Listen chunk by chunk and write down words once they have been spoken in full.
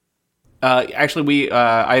Actually,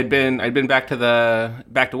 I'd been back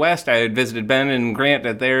to West. I had visited Ben and Grant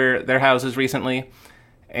at their houses recently,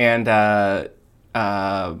 and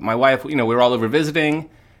my wife, we were all over visiting,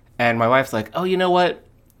 and my wife's like, "Oh, you know what?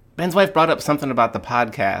 Ben's wife brought up something about the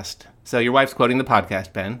podcast." So your wife's quoting the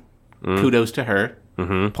podcast, Ben. Kudos to her.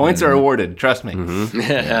 Mm-hmm. Points are awarded. Trust me.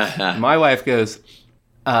 Mm-hmm. My wife goes,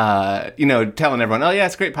 telling everyone, "Oh yeah,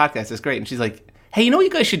 it's a great podcast. It's great." And she's like, "Hey, you know what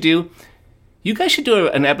you guys should do? You guys should do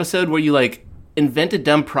an episode where you invent a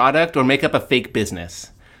dumb product or make up a fake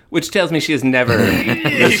business." Which tells me she has never listened.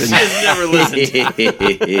 She has never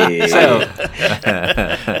listened. So,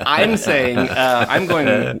 I'm saying, I'm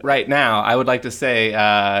going right now, I would like to say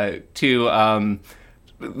to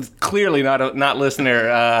clearly not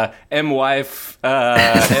listener, M-Wife,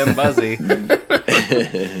 M-Buzzy,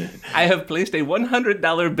 I have placed a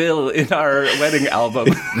 $100 bill in our wedding album.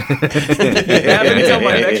 Have until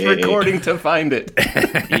my next recording to find it.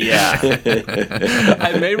 Yeah.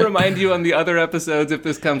 I may remind you on the other episodes if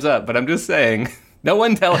this comes up, but I'm just saying, no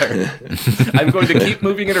one tell her. I'm going to keep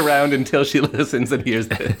moving it around until she listens and hears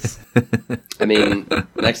this. I mean,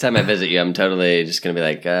 next time I visit you, I'm totally just going to be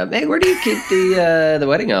like, hey, where do you keep the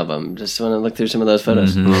wedding album? Just want to look through some of those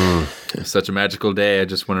photos. Mm-hmm. Such a magical day. I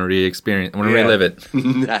just want to relive it.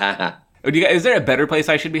 Is there a better place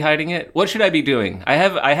I should be hiding it? What should I be doing? I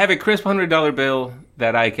have a crisp $100 bill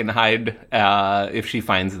that I can hide if she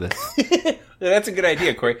finds this. That's a good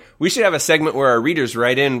idea, Corey. We should have a segment where our readers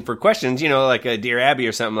write in for questions, like a Dear Abby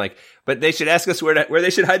or something but they should ask us where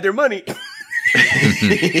they should hide their money.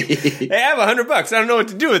 Hey, I have $100. I don't know what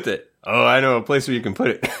to do with it. Oh, I know a place where you can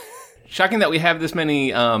put it. Shocking that we have this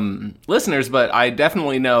many listeners, but I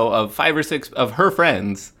definitely know of 5 or 6 of her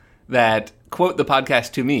friends that quote the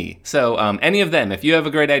podcast to me. So any of them, if you have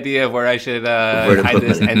a great idea of where I should hide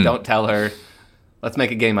this and don't tell her, let's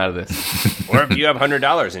make a game out of this. Or if you have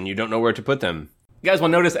 $100 and you don't know where to put them. You guys will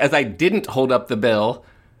notice as I didn't hold up the bill,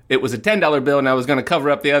 it was a $10 bill and I was going to cover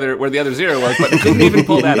up where the other zero was, but I couldn't even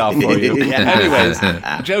pull that off for you. Anyways,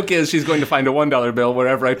 the joke is she's going to find a $1 bill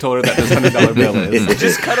wherever I told her that this $100 bill is.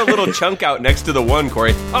 Just cut a little chunk out next to the 1,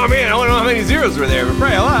 Corey. Oh man, I don't know how many zeros were there, but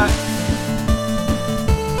probably a lot.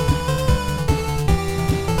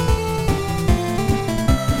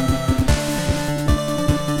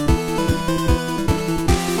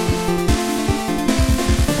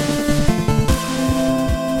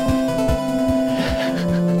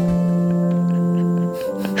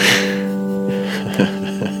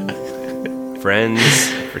 Friends,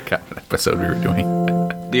 I forgot what episode we were doing.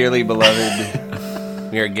 Dearly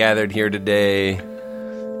beloved, we are gathered here today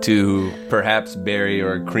to perhaps bury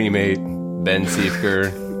or cremate Ben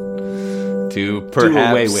Siefker, to perhaps do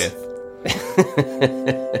away with,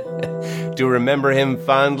 to remember him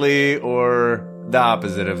fondly or the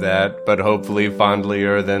opposite of that, but hopefully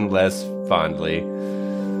fondlier than less fondly,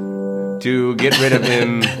 to get rid of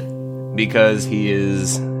him because he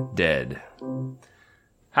is dead.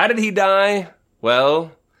 How did he die?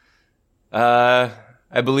 Well, I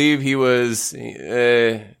believe he was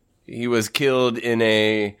killed in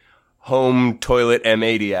a home toilet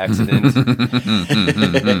M80 accident,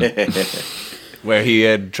 where he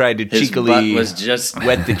had tried to cheekily was just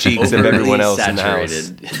wet the cheeks of everyone else in the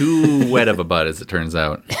house. Too wet of a butt, as it turns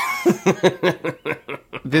out.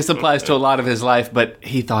 This applies to a lot of his life, but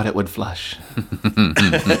he thought it would flush.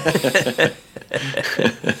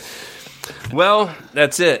 Well,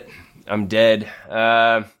 that's it. I'm dead.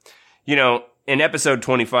 In episode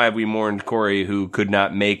 25, we mourned Corey, who could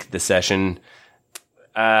not make the session.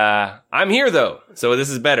 I'm here, though, so this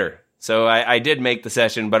is better. So I did make the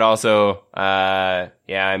session, but also,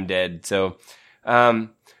 I'm dead. So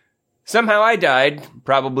somehow I died.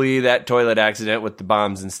 Probably that toilet accident with the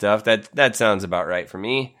bombs and stuff. That sounds about right for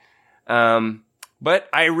me. But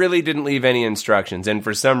I really didn't leave any instructions, and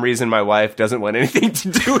for some reason my wife doesn't want anything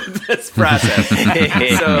to do with this process.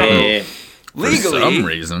 So, legally... For some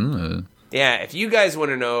reason... Yeah, if you guys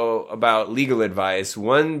want to know about legal advice,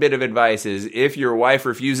 one bit of advice is if your wife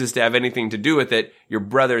refuses to have anything to do with it, your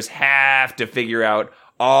brothers have to figure out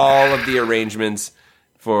all of the arrangements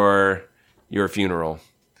for your funeral.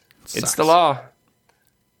 It's the law.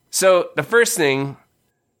 So the first thing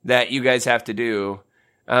that you guys have to do...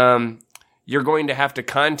 you're going to have to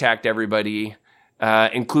contact everybody,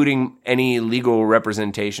 including any legal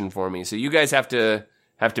representation for me. So you guys have to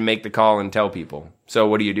make the call and tell people. So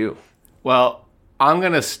what do you do? Well, I'm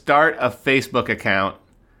going to start a Facebook account,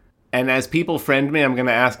 and as people friend me, I'm going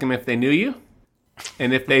to ask them if they knew you.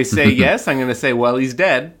 And if they say yes, I'm going to say, well, he's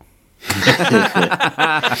dead.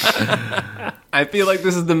 I feel like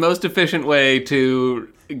this is the most efficient way to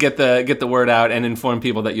get the word out and inform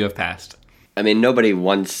people that you have passed. I mean, nobody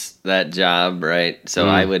wants that job, right? So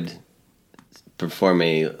I would perform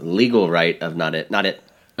a legal rite of not it. Not it.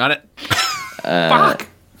 Fuck.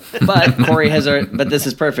 But but this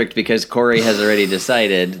is perfect because Corey has already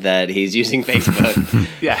decided that he's using Facebook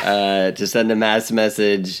to send a mass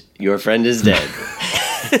message, your friend is dead.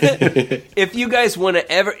 If you guys want to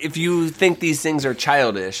if you think these things are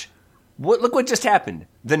childish, look what just happened.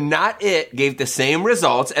 The Not It gave the same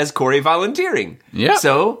results as Corey volunteering. Yeah.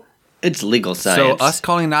 So It's legal So science. us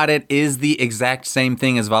calling not it is the exact same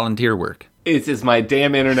thing as volunteer work. It's my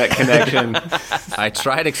damn internet connection. I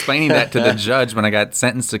tried explaining that to the judge when I got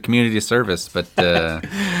sentenced to community service, but I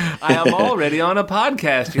am already on a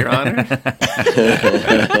podcast, Your Honor.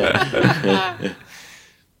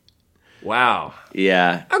 wow.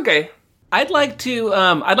 Yeah. Okay. I'd like to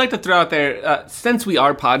throw out there, since we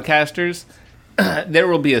are podcasters, there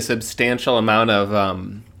will be a substantial amount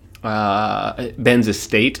of Ben's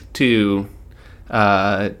estate to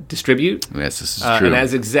distribute. yes, this is true. And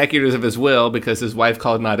as executors of his will, because his wife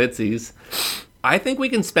called not itsies, I think we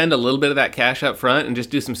can spend a little bit of that cash up front and just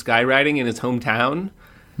do some skywriting in his hometown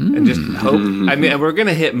and just hope. I mean, we're going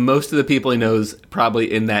to hit most of the people he knows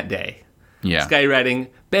probably in that day. yeah. Skywriting,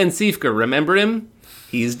 Ben Siefker, remember him?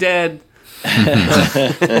 He's dead.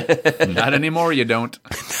 Not anymore, you don't.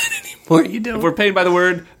 Or you don't. If we're paid by the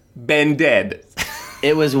word, Ben dead.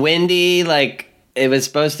 It was windy, like it was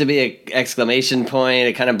supposed to be an exclamation point.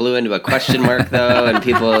 It kind of blew into a question mark though, and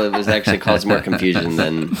it was actually caused more confusion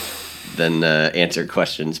than answered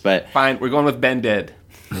questions. But Fine, we're going with Ben dead.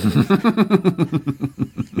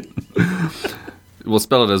 We'll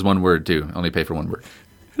spell it as one word too. Only pay for one word.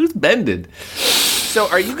 Who's bended? So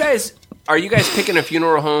are you guys picking a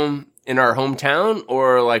funeral home in our hometown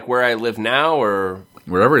or like where I live now or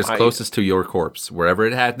Wherever is closest to your corpse, wherever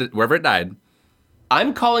it died.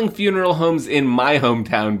 I'm calling funeral homes in my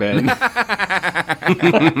hometown, Ben.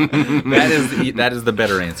 That is the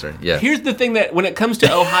better answer. Yeah. Here's the thing that when it comes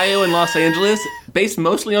to Ohio and Los Angeles, based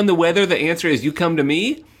mostly on the weather, the answer is you come to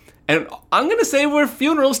me. And I'm going to say we're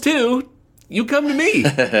funerals too. You come to me.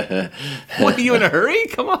 What, are you in a hurry?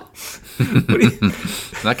 Come on.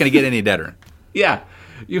 Not going to get any deader. Yeah.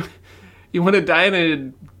 You want to die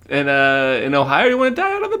in Ohio, or you want to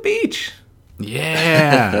die out on the beach?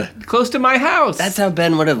 Yeah. Close to my house. that's how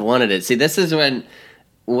Ben would have wanted it. See, this is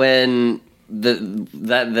when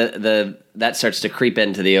that starts to creep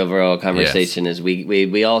into the overall conversation. Is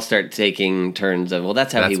we all start taking turns of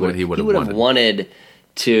that's That's he what he would would have have wanted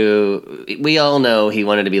to. We all know he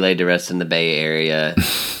wanted to be laid to rest in the Bay Area.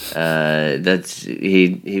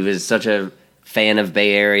 He was such a fan of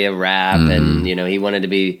Bay Area rap, and he wanted to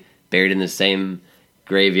be buried in the same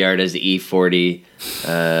graveyard as the E40.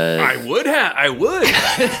 I would.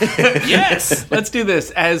 Yes. Let's do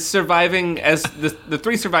this as the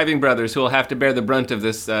three surviving brothers who will have to bear the brunt of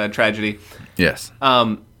this tragedy. Yes.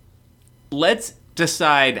 Let's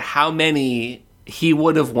decide how many he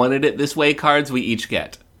would have wanted it this way cards we each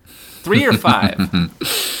get. 3 or 5.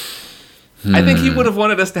 I think he would have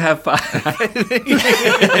wanted us to have 5.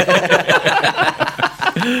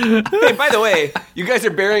 Hey, by the way, you guys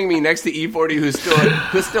are burying me next to E40 who's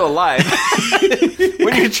still alive.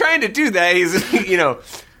 When you're trying to do that, he's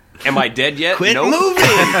am I dead yet? Quit Nope.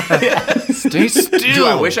 moving. Stay still. Do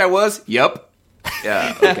I wish I was? Yup.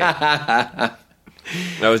 Yeah. Okay.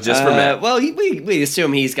 That was just for Matt. Well, we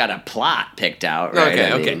assume he's got a plot picked out,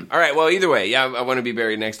 right? Okay. All right. Well, either way, yeah, I want to be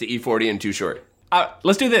buried next to E40 and Too Short.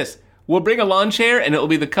 Let's do this. We'll bring a lawn chair, and it will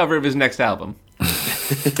be the cover of his next album.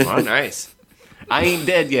 Oh, nice. I Ain't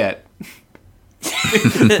Dead Yet.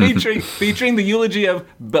 featuring the eulogy of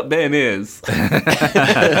But Ben Is.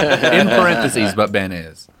 In parentheses, but Ben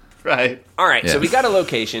is. Right. All right. So Yes. we got a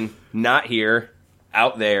location, not here,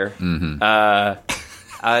 out there. Mm-hmm.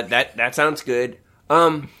 That sounds good.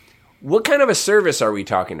 What kind of a service are we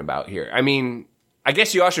talking about here? I mean, I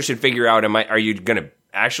guess you also should figure out, are you going to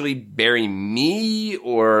actually bury me,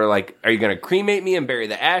 or like, are you going to cremate me and bury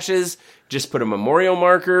the ashes? Just put a memorial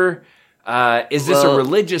marker? Is this a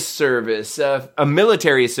religious service, a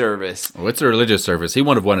military service? Oh, it's a religious service. He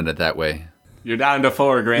would have wanted it that way. You're down to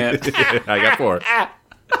 4, Grant. I got 4.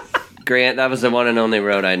 Grant, that was the one and only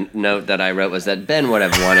note that I wrote was that Ben would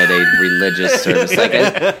have wanted a religious service. Like,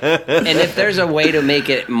 and if there's a way to make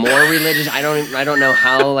it more religious, I don't know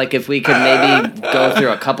how. Like, if we could maybe go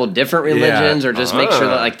through a couple different religions, or just make sure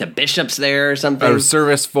that like the bishop's there or something. A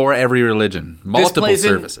service for every religion. Multiple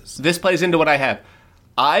services. This plays into what I have.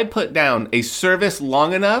 I put down a service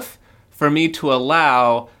long enough for me to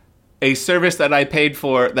allow a service that I paid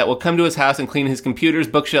for that will come to his house and clean his computers,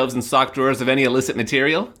 bookshelves, and sock drawers of any illicit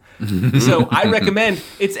material. So I recommend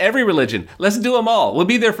it's every religion. Let's do them all. We'll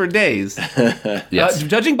be there for days. Yes.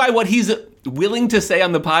 Judging by what he's willing to say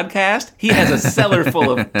on the podcast, he has a cellar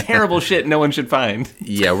full of terrible shit no one should find.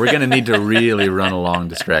 Yeah, we're gonna need to really run a long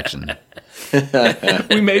distraction.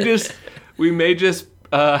 We may just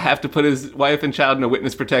have to put his wife and child in a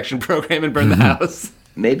witness protection program and burn the house.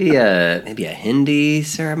 Maybe a Hindi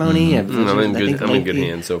ceremony. I'm in good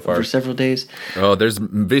hands so far. For several days. Oh,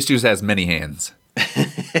 Vishnu's has many hands.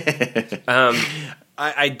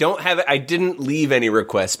 I don't have. I didn't leave any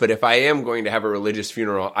requests, but if I am going to have a religious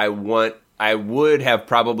funeral, I would have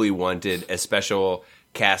probably wanted a special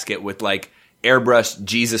casket with like airbrushed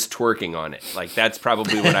Jesus twerking on it. Like that's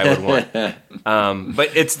probably what I would want.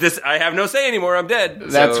 But it's this. I have no say anymore. I'm dead.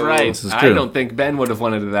 That's So- right. This is I true. don't think Ben would have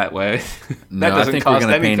wanted it that way. No, That doesn't I think cost we're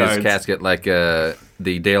gonna any paint cards. his casket like the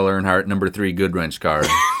Dale Earnhardt #3 Good Wrench card.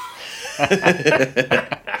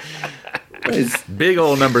 Big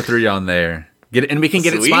old #3 on there. And we can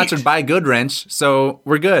get it Sweet. sponsored by Good Wrench, so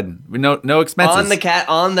we're good. No expenses. On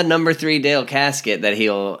the #3 Dale casket that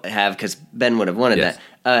he'll have, because Ben would have wanted Yes.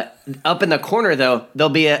 that. Up in the corner, though, there'll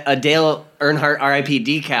be a Dale Earnhardt RIP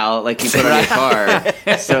decal like you put on your car,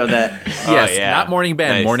 so that Yes, yeah. not Morning Ben,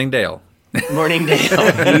 Nice. Morning Dale. Morning Dale.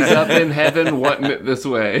 He's up in heaven wanting it this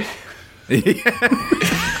way.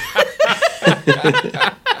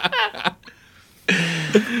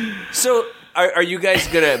 So, are you guys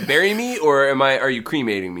gonna bury me, or are you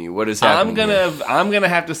cremating me? What is happening? I'm gonna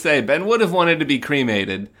have to say Ben would have wanted to be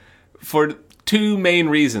cremated for two main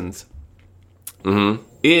reasons. Mm-hmm.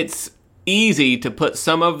 It's easy to put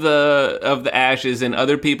some of the ashes in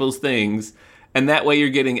other people's things, and that way you're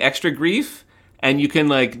getting extra grief, and you can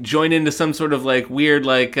like join into some sort of like weird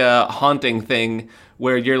like haunting thing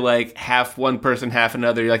where you're like half one person, half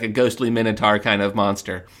another. You're like a ghostly minotaur kind of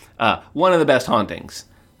monster. One of the best hauntings.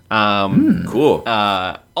 Cool.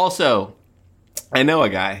 Also, I know a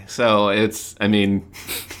guy, so I mean,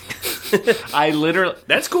 I literally.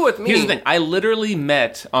 That's cool with me. Here's the thing. I literally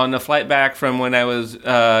met on the flight back from when I was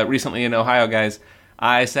recently in Ohio, guys.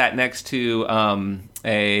 I sat next to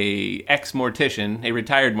a ex-mortician, a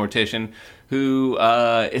retired mortician, who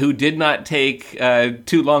did not take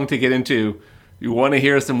too long to get into. You want to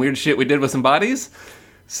hear some weird shit we did with some bodies?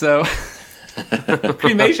 So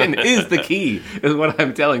cremation is the key, is what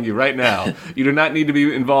I'm telling you right now. You do not need to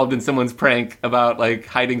be involved in someone's prank about like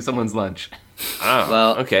hiding someone's lunch. Oh,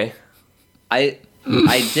 Well- okay. I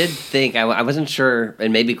did think I wasn't sure,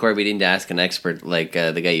 and maybe Corey, we need to ask an expert like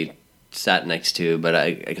the guy you sat next to,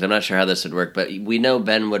 but because I'm not sure how this would work. But we know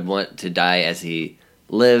Ben would want to die as he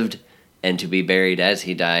lived and to be buried as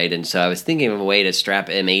he died, and so I was thinking of a way to strap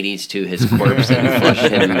M80s to his corpse and flush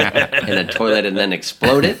him in a toilet and then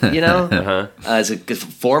explode it. You know, as a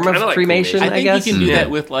form of Kinda like cremation. cremation. I think guess you can do Yeah. that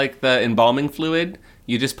with like the embalming fluid.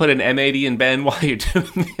 You just put an M80 in Ben while you're doing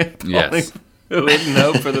the embalming Yes. fluid and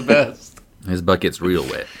hope for the best. His bucket's real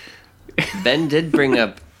wet. Ben did bring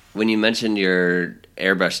up when you mentioned your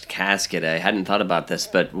airbrushed casket. I hadn't thought about this,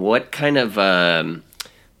 but what kind of a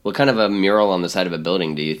mural on the side of a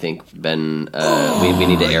building do you think, Ben? We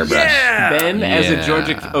need to airbrush. Yeah. Ben as a Yeah.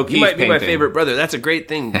 Georgia O'Keeffe You might be my painting. favorite brother. That's a great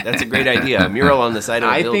thing. That's a great idea. A mural on the side of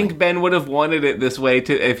a I building. think Ben would have wanted it this way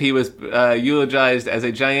too if he was eulogized as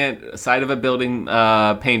a giant side of a building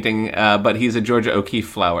painting, but he's a Georgia O'Keeffe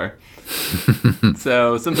flower.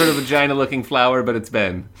 So some sort of vagina-looking flower, but it's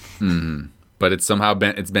Ben. But it's somehow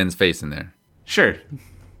it's Ben's face in there. Sure.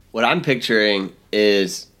 What I'm picturing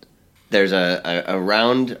is there's a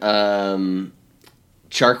round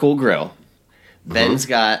charcoal grill. Ben's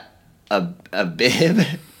got a bib,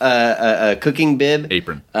 a cooking bib,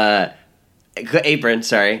 Apron. apron.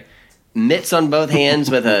 Sorry, mitts on both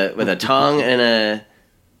hands with a tongue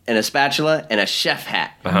and a spatula and a chef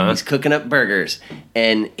hat. He's cooking up burgers,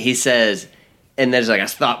 and he says, and there's like a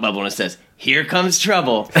thought bubble, and it says, "Here comes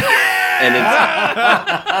trouble," and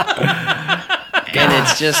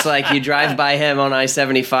it's just like you drive by him on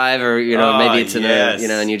I-75, or maybe it's in yes.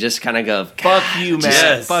 and you just kind of go, Fuck you, man.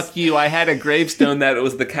 Yes. Fuck you. I had a gravestone that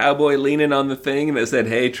was the cowboy leaning on the thing and it said,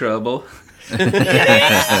 "Hey, trouble." We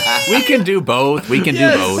can do both. We can do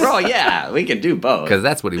both. "Oh yeah, we can do both." Because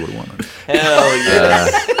that's what he would have wanted. Hell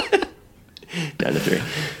yes. Down to 3.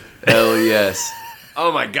 Hell yes.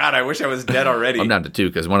 Oh my god, I wish I was dead already. I'm down to 2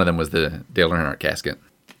 because one of them was the Dale Earnhardt casket.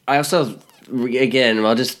 I also, again,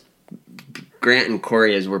 Grant and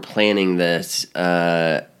Corey, as we're planning this,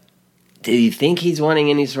 do you think he's wanting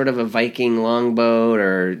any sort of a Viking longboat,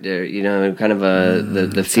 or kind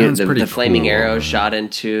of sounds pretty the flaming cool. arrow shot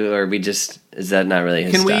into, or is that not really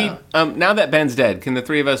his Can style? we, now that Ben's dead, can the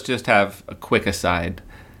three of us just have a quick aside?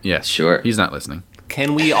 Yes. Sure. He's not listening.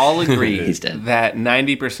 can we all agree He's dead. that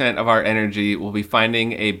 90% of our energy will be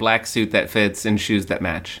finding a black suit that fits and shoes that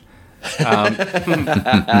match? And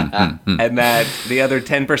that the other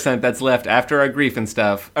 10% that's left after our grief and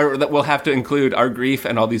stuff, or that we'll have to include our grief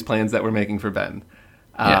and all these plans that we're making for Ben.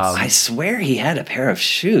 Yes. I swear he had a pair of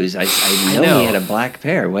shoes. I know know. he had a black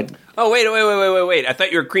pair. What? Oh, wait. I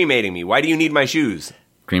thought you were cremating me. Why do you need my shoes?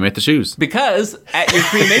 Cremate the shoes. Because at your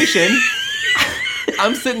cremation,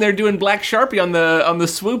 I'm sitting there doing black Sharpie on the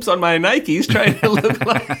swoops on my Nikes, trying to look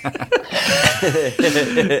like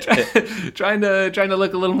trying to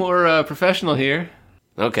look a little more professional here.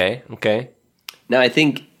 Okay. No, I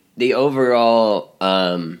think the overall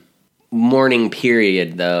mourning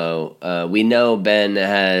period, though, we know Ben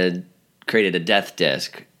had created a death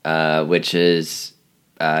disc, which is,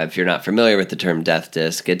 if you're not familiar with the term death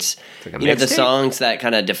disc, it's like a the mixtape? songs that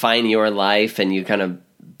kind of define your life, and you kind of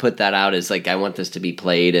put that out as like, I want this to be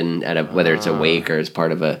played, and whether it's a wake or as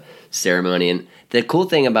part of a ceremony. And the cool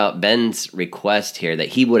thing about Ben's request here that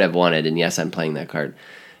he would have wanted, and yes, I'm playing that card.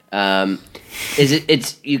 Is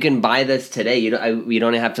it's you can buy this today. You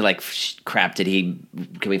don't have to like crap. Can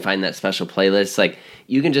we find that special playlist? Like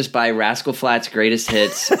you can just buy Rascal Flatts Greatest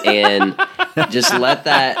Hits and just let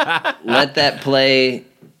that play,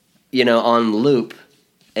 on loop,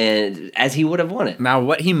 and as he would have wanted. Now,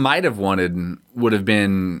 what he might have wanted would have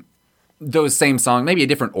been those same songs, maybe a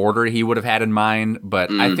different order he would have had in mind,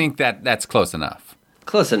 but I think that's close enough.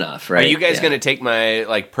 Close enough, right? Are you guys Yeah. going to take my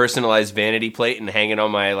like personalized vanity plate and hang it on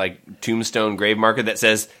my like tombstone grave marker that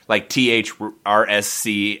says like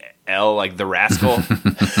THRSCL, like the rascal?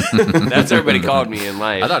 That's what everybody called me in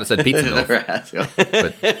life. I thought it said Pizza Milf. Rascal.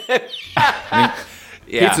 But,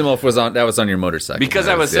 Yeah. Pizza Milf was on your motorcycle. Because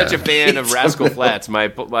I was such a fan of Rascal Flats,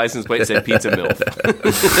 my license plate said Pizza Milf.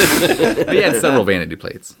 But he had several vanity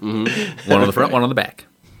plates. Mm-hmm. One on the front, one on the back.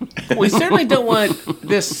 We certainly don't want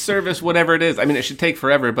this service, whatever it is. I mean, it should take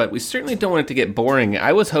forever, but we certainly don't want it to get boring.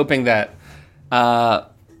 I was hoping that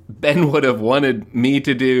Ben would have wanted me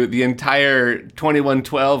to do the entire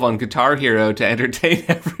 2112 on Guitar Hero to entertain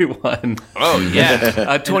everyone. Oh,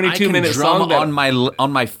 yeah. A 22-minute drum song that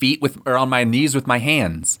on my feet or on my knees with my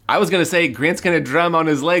hands. I was going to say Grant's going to drum on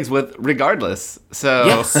his legs with regardless. So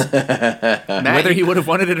Yes. Matt, Whether he would have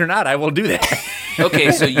wanted it or not, I will do that.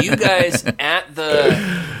 Okay, so you guys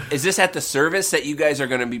is this at the service that you guys are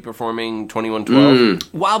going to be performing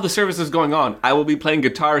 2112? while the service is going on, I will be playing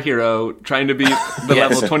Guitar Hero, trying to beat the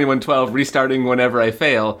level 2112, restarting whenever I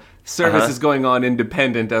fail. Service is going on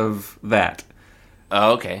independent of that.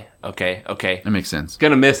 Oh, okay. That makes sense.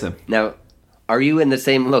 Gonna miss him. Now, are you in the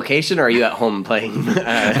same location, or are you at home playing?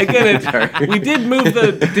 Again, we did move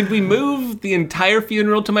Did we move the entire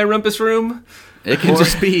funeral to my rumpus room? It can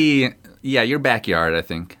just be, your backyard, I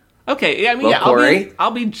think. Okay, yeah, I mean, Well, Corey,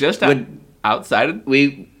 I'll be just outside of.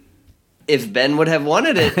 If Ben would have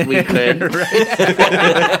wanted it, we could.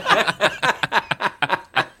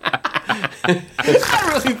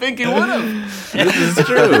 I really think he would have. This is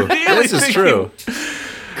true. This is true.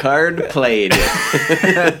 Card played. Am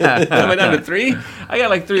I down to 3? I got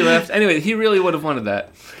like 3 left. Anyway, he really would have wanted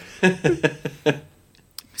that.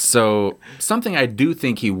 So, something I do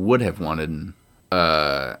think he would have wanted,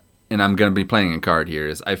 and I'm going to be playing a card here,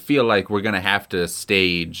 is I feel like we're going to have to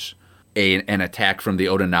stage an attack from the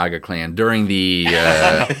Odanaga clan during the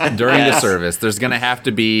service. There's going to have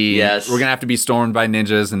to be we're going to have to be stormed by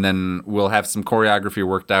ninjas, and then we'll have some choreography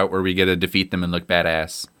worked out where we get to defeat them and look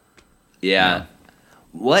badass. Yeah.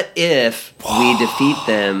 What if we defeat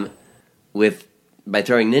them by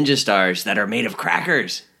throwing ninja stars that are made of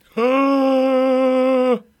crackers?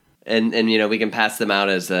 And we can pass them out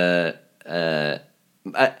as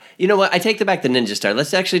you know what? I take back the ninja star.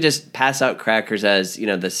 Let's actually just pass out crackers as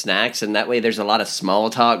the snacks, and that way there's a lot of small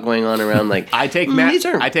talk going on around. Like I take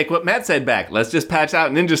what Matt said back. Let's just patch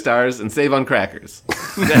out ninja stars and save on crackers.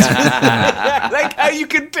 Like how you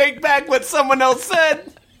can take back what someone else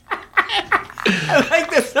said. I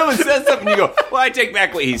like that someone says something and you go, well, I take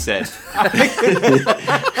back what he said.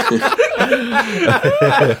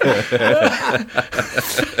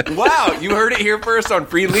 Wow, you heard it here first on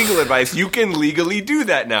Free Legal Advice. You can legally do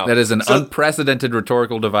that now. That is an unprecedented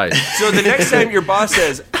rhetorical device. So the next time your boss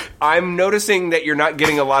says, I'm noticing that you're not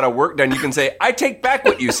getting a lot of work done, you can say, I take back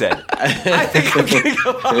what you said. I think I'm getting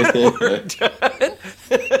a lot of work done.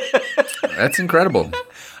 That's incredible.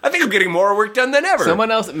 I think I'm getting more work done than ever.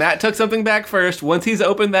 Matt took something back first. Once he's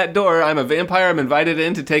opened that door, I'm a vampire. I'm invited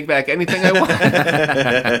in to take back anything I want.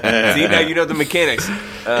 See, now you know the mechanics.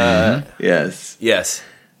 Yes. Yes.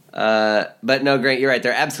 But no, Grant, you're right.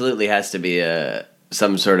 There absolutely has to be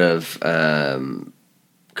some sort of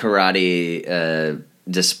karate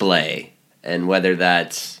display and whether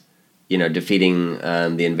that's defeating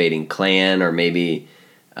the invading clan, or maybe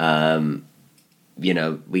we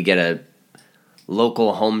get a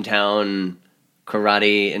local hometown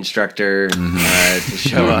karate instructor to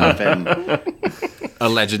show up and A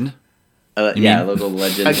legend. a local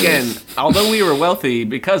legend. Again, although we were wealthy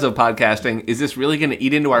because of podcasting, is this really going to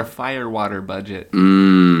eat into our firewater budget?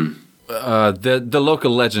 The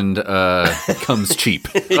local legend comes cheap.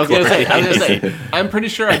 I was gonna say, I'm pretty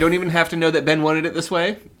sure I don't even have to know that Ben wanted it this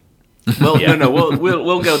way. Well, no,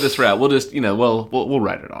 we'll go this route. We'll just, we'll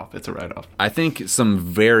write it off. It's a write-off. I think some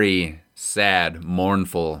very sad,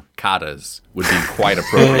 mournful katas would be quite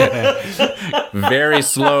appropriate. Very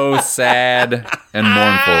slow, sad, and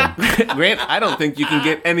mournful. Grant, I don't think you can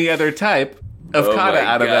get any other type of Oh kata my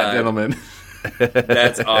out of that God. gentleman.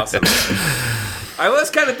 That's awesome. I was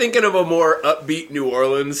kind of thinking of a more upbeat New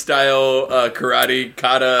Orleans style karate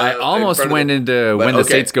kata. I almost in front of went the- into but When the okay.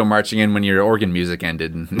 Saints Go Marching In when your organ music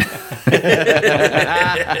ended.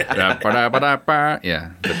 Yeah.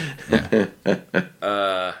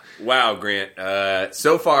 Wow, Grant.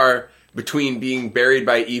 So far, between being buried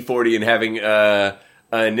by E40 and having a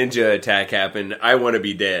ninja attack happen, I want to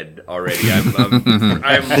be dead already. I'm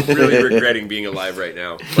really regretting being alive right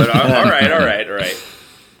now. But all right.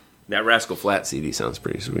 That Rascal Flat CD sounds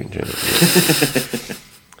pretty sweet. Here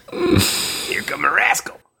come a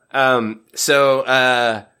rascal.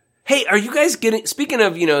 Hey, are you guys getting? Speaking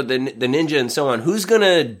of, the ninja and so on, who's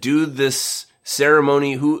gonna do this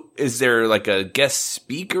ceremony? Who is there, like a guest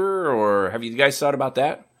speaker, or have you guys thought about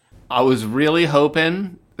that? I was really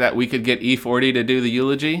hoping that we could get E40 to do the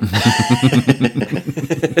eulogy.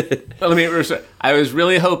 I was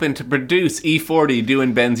really hoping to produce E40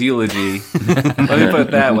 doing Ben's eulogy. Let me put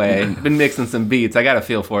it that way. Been mixing some beats. I got a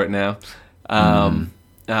feel for it now. And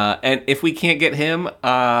if we can't get him,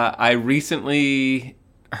 I recently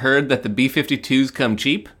heard that the B-52s come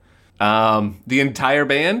cheap. The entire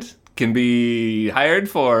band can be hired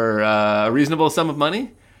for a reasonable sum of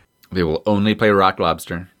money. They will only play Rock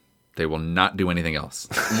Lobster. They will not do anything else.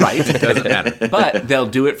 Right. It doesn't matter. But they'll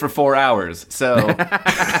do it for 4 hours. So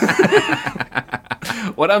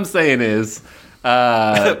what I'm saying is,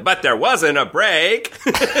 But there wasn't a break.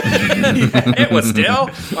 It was still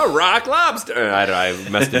a rock lobster. I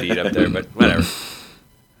messed a beat up there, but whatever.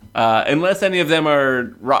 unless any of them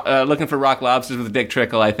are looking for rock lobsters with Dick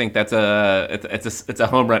Trickle, I think that's it's a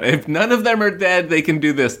home run. If none of them are dead, they can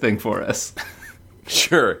do this thing for us.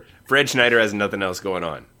 Sure. Fred Schneider has nothing else going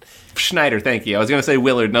on. Schneider, thank you. I was going to say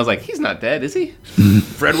Willard, and I was like, he's not dead, is he?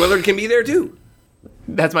 Fred Willard can be there too.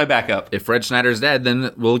 That's my backup. If Fred Schneider's dead,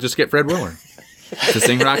 then we'll just get Fred Willard to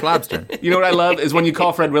sing Rock Lobster. You know what I love is when you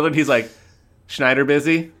call Fred Willard, he's like, Schneider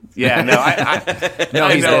busy? Yeah, no, No,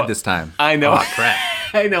 I he's know. dead this time. I know. Oh, crap.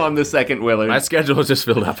 I know I'm the second Willard. My schedule is just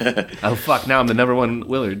filled up. Oh, fuck, now I'm the number one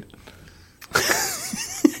Willard.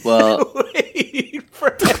 Well, Wait,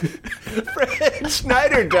 Fred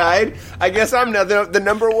Schneider died. I guess I'm now the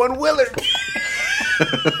number one Willard.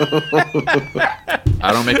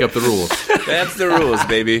 I don't make up the rules. That's the rules,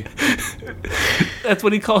 baby. That's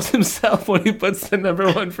what he calls himself when he puts the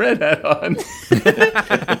number one Fred hat on.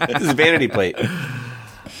 This is vanity plate. I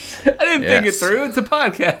didn't think it Yes. through. It's a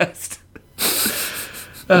podcast.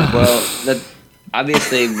 well,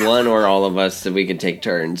 obviously one or all of us, we could take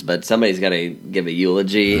turns, but somebody's got to give a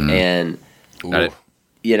eulogy, and Got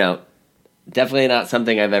it. definitely not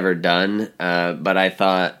something I've ever done. But I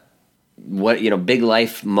thought, big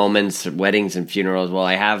life moments, weddings and funerals. Well,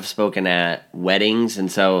 I have spoken at weddings,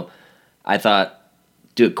 and so I thought,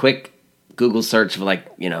 do a quick Google search of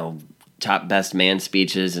top best man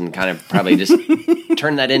speeches, and kind of probably just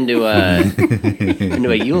turn that into a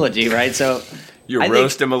eulogy, right? So You I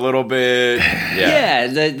roast think- him a little bit.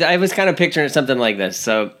 Yeah, I was kind of picturing something like this.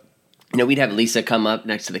 So, we'd have Lisa come up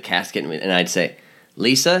next to the casket, and I'd say,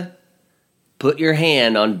 Lisa, put your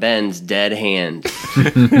hand on Ben's dead hand.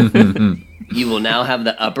 You will now have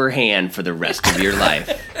the upper hand for the rest of your life.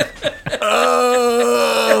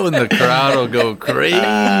 Oh, and the crowd will go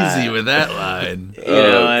crazy with that line.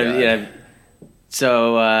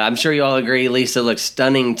 So I'm sure you all agree Lisa looks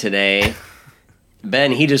stunning today.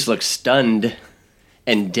 Ben, he just looks stunned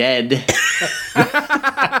and dead.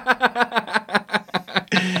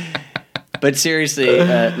 But seriously,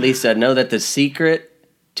 Lisa, know that the secret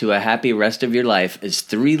to a happy rest of your life is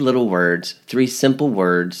 3 little words, 3 simple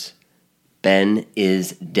words. Ben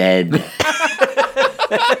is dead.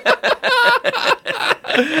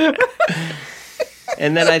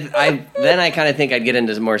 And then I kind of think I'd get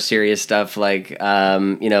into some more serious stuff, like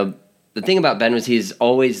the thing about Ben was he's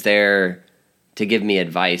always there to give me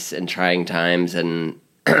advice in trying times, and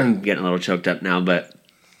I'm getting a little choked up now, but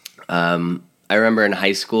I remember in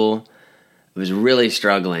high school, I was really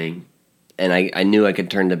struggling, and I knew I could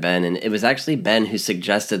turn to Ben, and it was actually Ben who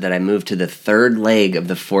suggested that I move to the third leg of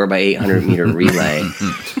the 4x800 meter relay.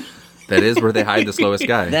 That is where they hide the slowest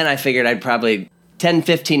guy. Then I figured I'd probably 10,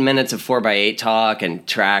 15 minutes of 4x8 talk and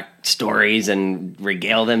track stories and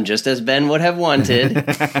regale them just as Ben would have wanted.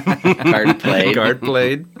 Card played. Guard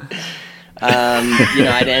played.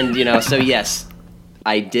 I'd end, so yes,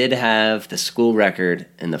 I did have the school record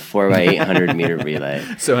in the 4x800 meter relay.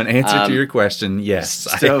 So in answer to your question, yes.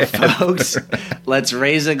 So folks, let's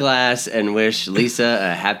raise a glass and wish Lisa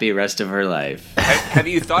a happy rest of her life. Have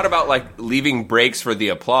you thought about like leaving breaks for the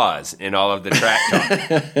applause in all of the track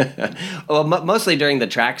talk? Well, mostly during the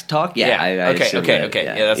track talk. Yeah. Okay.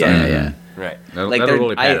 Yeah, that's all right. Yeah. Right. That'll Like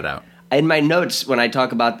really pad it out. In my notes, when I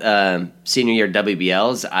talk about senior year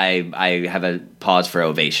WBLs, I have a pause for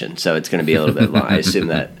ovation, so it's going to be a little bit long. I assume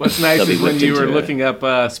that. What's nice they'll be is when whipped you were into it. looking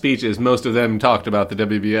up speeches, most of them talked about the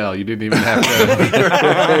WBL. You didn't even have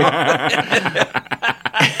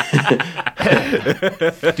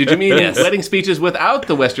to. Did you mean wedding speeches without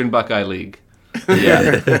the Western Buckeye League?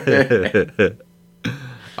 Yeah.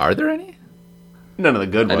 Are there any? None of the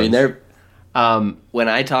good I ones. mean, when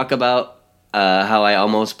I talk about how I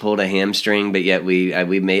almost pulled a hamstring, but yet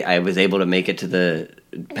I was able to make it to the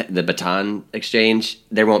baton exchange,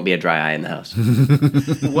 there won't be a dry eye in the house.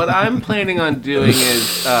 What I'm planning on doing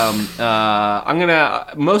is I'm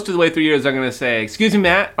gonna most of the way through years I'm gonna say, "Excuse me,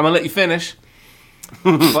 Matt, I'm gonna let you finish."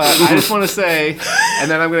 But I just want to say, and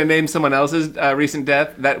then I'm going to name someone else's recent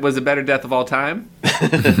death that was a better death of all time.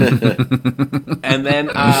 And then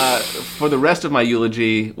for the rest of my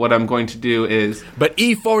eulogy, what I'm going to do is... But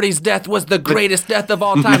E40's death was the greatest death of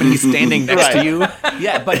all time, and he's standing next to you.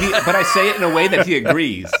 Yeah, but I say it in a way that he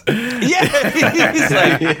agrees.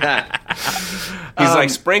 He's like,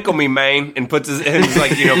 sprinkle me, man, and puts puts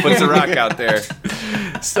the rock out there.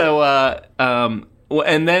 So,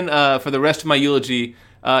 and then for the rest of my eulogy,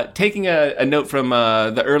 taking a note from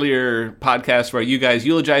the earlier podcast where you guys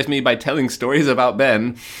eulogized me by telling stories about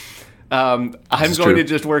Ben, I'm going to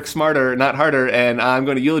just work smarter, not harder, and I'm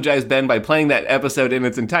going to eulogize Ben by playing that episode in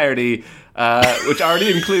its entirety, which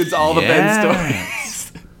already includes all the Ben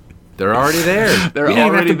stories. They're already there. They're You don't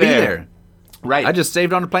even have already to be there. Right. I just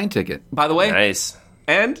saved on a plane ticket. By the way, Nice.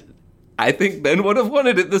 and I think Ben would have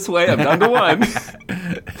wanted it this way. I'm down to one.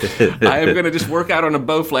 I am going to just work out on a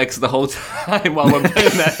Bowflex the whole time while I'm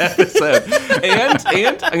playing that episode. And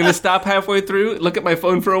I'm going to stop halfway through, look at my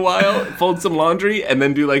phone for a while, fold some laundry, and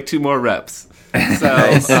then do like 2 more reps.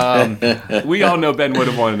 So we all know Ben would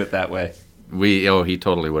have wanted it that way. He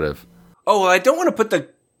totally would have. Oh, well, I don't want to put the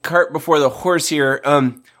cart before the horse here.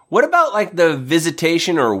 What about like the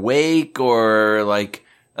visitation or wake or like,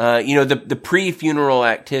 the pre-funeral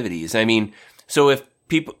activities? I mean, so if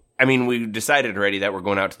people, we decided already that we're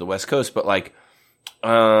going out to the West Coast, but like,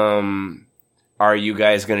 are you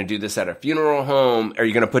guys going to do this at a funeral home? Are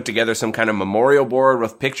you going to put together some kind of memorial board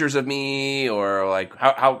with pictures of me, or like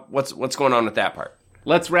what's going on with that part?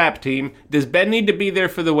 Let's wrap, team. Does Ben need to be there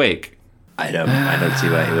for the wake? I don't see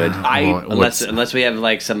why he would. Unless we have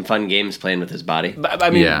like some fun games playing with his body.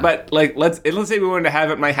 But like let's say we wanted to have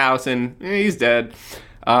it at my house and he's dead.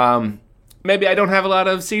 Maybe I don't have a lot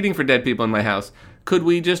of seating for dead people in my house. Could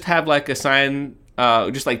we just have like a sign,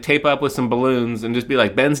 just like tape up with some balloons and just be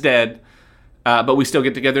like, Ben's dead, but we still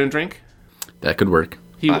get together and drink? That could work.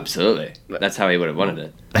 Absolutely. That's how he would have wanted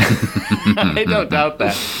it. I don't doubt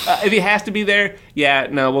that. If he has to be there,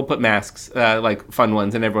 we'll put masks, like fun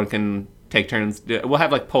ones, and everyone can take turns. We'll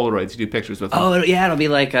have like Polaroids to do pictures with. Oh yeah, it'll be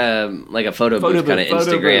like a photo booth kind of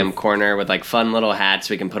Instagram booth corner with like fun little hats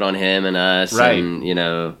we can put on him and us, right?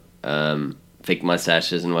 And fake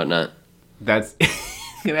mustaches and whatnot. That's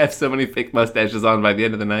gonna have so many fake mustaches on by the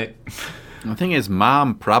end of the night. The thing is,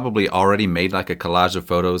 Mom probably already made like a collage of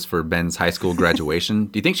photos for Ben's high school graduation.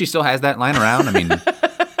 Do you think she still has that lying around? I mean,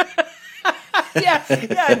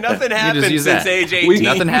 yeah, nothing happened use since that. age 18.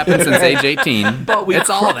 Nothing happened since age 18. But it's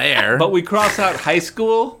all there. But we cross out high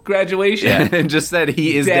school graduation. And just said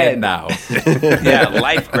he is dead now. Yeah,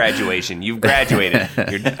 life graduation. You've graduated.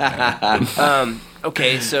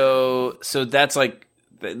 Okay, so that's like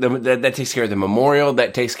that takes care of the memorial.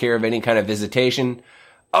 That takes care of any kind of visitation.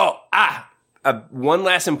 One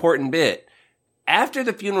last important bit. After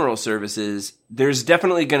the funeral services, there's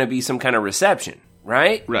definitely going to be some kind of reception,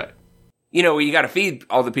 right? Right. Where you got to feed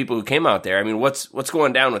all the people who came out there. I mean, what's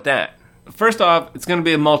going down with that? First off, it's going to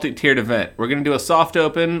be a multi-tiered event. We're going to do a soft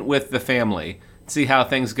open with the family, see how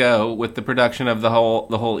things go with the production of the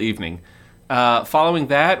whole evening. Following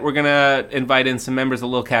that, we're going to invite in some members of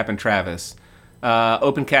Lil Cap and Travis.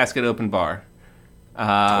 Open casket, open bar.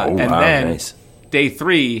 And wow, then nice. day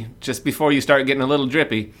 3, just before you start getting a little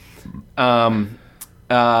drippy,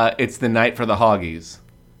 it's the night for the hoggies.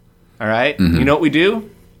 All right? You know what we do?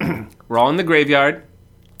 We're all in the graveyard,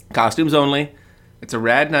 costumes only. It's a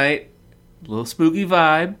rad night, a little spooky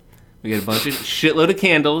vibe. We get a bunch of shitload of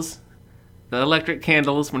candles, the electric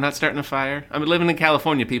candles. We're not starting a fire. I'm living in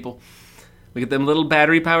California, people. We get them little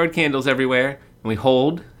battery-powered candles everywhere, and we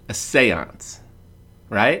hold a seance,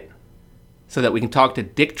 right? So that we can talk to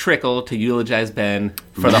Dick Trickle to eulogize Ben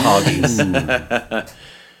for the hoggies.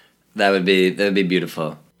 That would be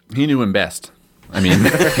beautiful. He knew him best. I mean, Who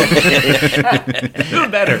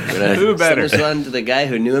better? Who better? Send this one to the guy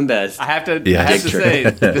who knew him best. I have to Dick say,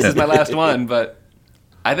 this is my last one, but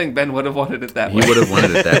I think Ben would have wanted it that he way. would have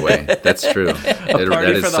wanted it that way. That's true. That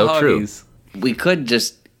Party is for the so true. hoggies. We could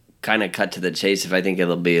just kind of cut to the chase if I think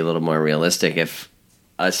it'll be a little more realistic. If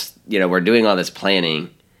us, we're doing all this planning,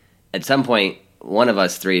 at some point, one of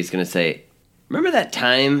us three is going to say, remember that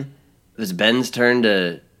time it was Ben's turn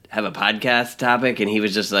to have a podcast topic, and he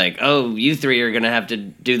was just like, "Oh, you three are gonna have to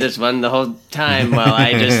do this one the whole time while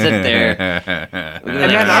I just sit there." And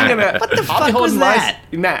then I'm gonna. What the I'll fuck be was holding that?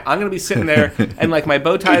 Matt, I'm gonna be sitting there, and like my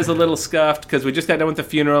bow tie is a little scuffed because we just got done with the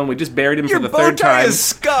funeral and we just buried him Your for the bow third tie time. is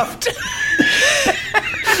scuffed.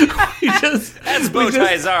 As bow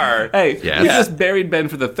ties are. Hey, Yeah. we just buried Ben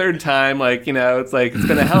for the third time. Like it's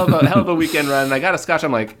been a hell of a weekend run. And I got a scotch.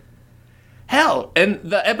 I'm like, hell. And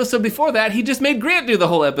the episode before that, he just made Grant do the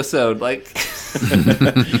whole episode. Like,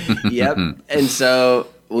 Yep. And so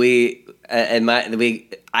I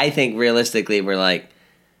think realistically, we're like,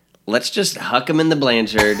 let's just huck him in the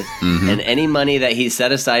Blanchard, and any money that he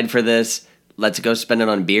set aside for this, let's go spend it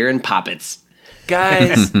on beer and poppets.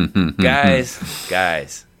 Guys.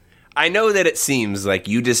 I know that it seems like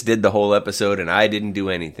you just did the whole episode and I didn't do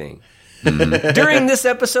anything. During this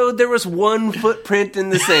episode, there was one footprint in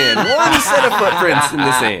the sand. One set of footprints in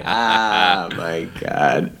the sand. Oh my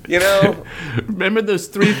God. remember those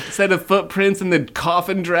 3 set of footprints and the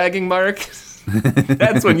coffin dragging mark?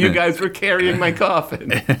 That's when you guys were carrying my coffin.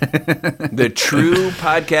 The true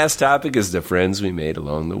podcast topic is the friends we made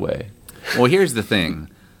along the way. Well, here's the thing.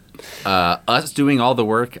 Us doing all the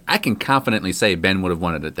work, I can confidently say Ben would have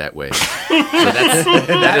wanted it that way. So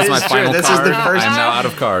that is my is true. final This is card. the first- I'm now out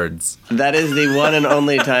of cards. That is the one and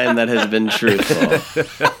only time that has been truthful.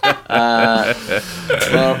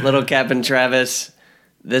 Well, little Captain Travis,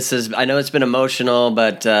 I know it's been emotional,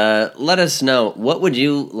 but let us know, what would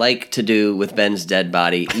you like to do with Ben's dead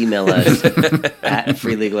body? Email us at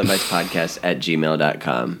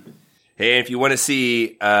freelegaladvicepodcast@gmail.com. Hey, if you want to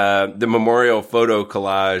see the memorial photo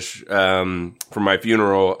collage from my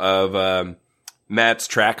funeral of Matt's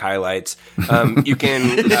track highlights, you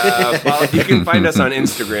can you can find us on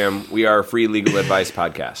Instagram. We are Free Legal Advice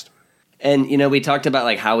Podcast. And, we talked about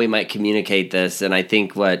like how we might communicate this. And I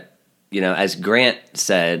think what, as Grant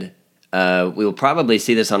said, we will probably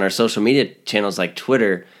see this on our social media channels like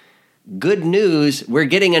Twitter. Good news, we're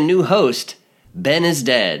getting a new host. Ben is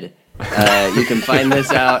dead. You can find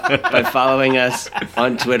this out by following us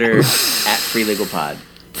on Twitter at FreeLegalPod.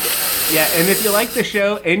 Yeah, and if you like the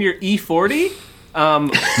show and you're E40, I'll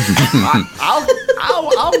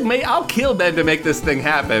kill Ben to make this thing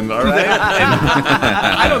happen. All right. And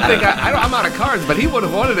I don't think I'm out of cards, but he would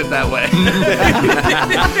have wanted it that way.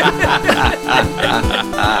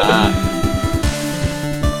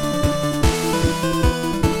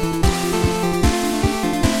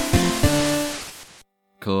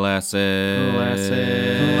 Classic.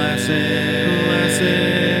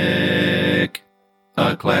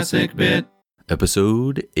 A classic bit.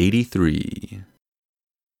 Episode 83.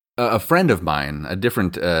 A friend of mine, a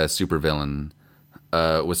different supervillain,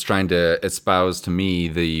 was trying to espouse to me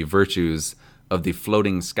the virtues of the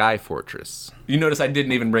floating sky fortress. You notice I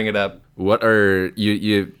didn't even bring it up. What are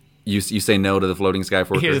you say no to the floating sky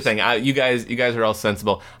fortress? Here's the thing, you guys are all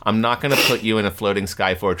sensible. I'm not going to put you in a floating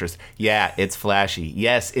sky fortress. Yeah, it's flashy.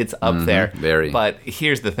 Yes, it's up there. very. But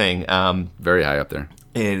here's the thing, Very high up there.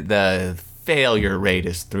 the failure rate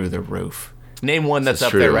is through the roof. Name one that's This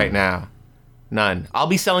is up there true. right now. None. I'll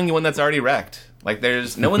be selling you one that's already wrecked. Like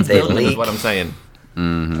there's no one's building it, is leak. what I'm saying.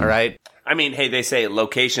 All right. I mean, hey, they say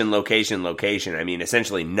location, location, location. I mean,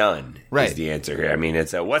 essentially none Right. is the answer here. I mean,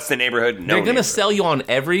 it's what's the neighborhood? No They're going to neighborhood. sell you on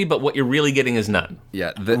every, but what you're really getting is none.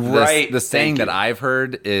 Yeah, Right, the saying thank that you. I've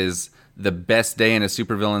heard is the best day in a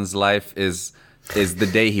supervillain's life is the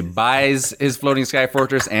day he buys his floating sky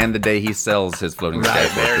fortress and the day he sells his floating sky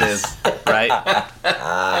fortress. There it is. Right?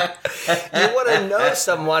 You want to know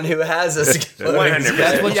someone who has a 100%.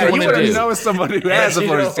 That's what Yeah, you you want to want to do. know someone who has a you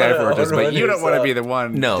floating don't sky wanna fortress, own but one you don't want to yourself. be the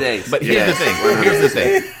one. No, Thanks. but here's the thing. Here's the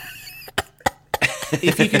thing.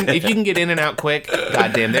 if you can get in and out quick,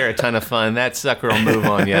 goddamn, they're a ton of fun. That sucker will move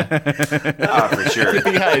on you. Oh, for sure.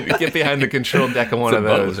 Get behind the control deck of one of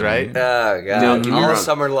those, right? Oh god! No, All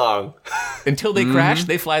summer long. Until they crash,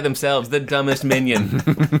 they fly themselves. The dumbest minion.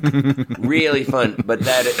 Really fun, but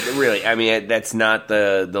that really, I mean, that's not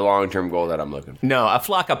the long-term goal that I'm looking for. No, a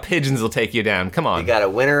flock of pigeons will take you down. Come on. You gotta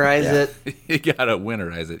winterize it. You gotta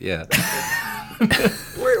winterize it, yeah.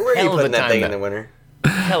 Where are you Hell of a putting that time, thing in though. the winter?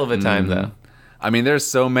 Hell of a time, though. I mean, there's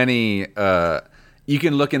so many. You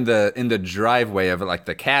can look in the driveway of like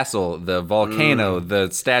the castle, the volcano, the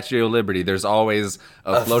Statue of Liberty. There's always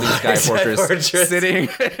a floating sky fortress sitting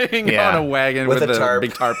Yeah. on a wagon With with a a tarp.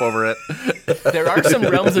 big tarp over it. There are some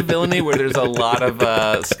realms of villainy where there's a lot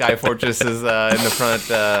of sky fortresses in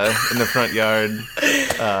the front yard,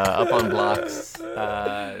 up on blocks.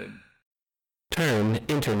 Turn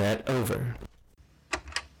internet over.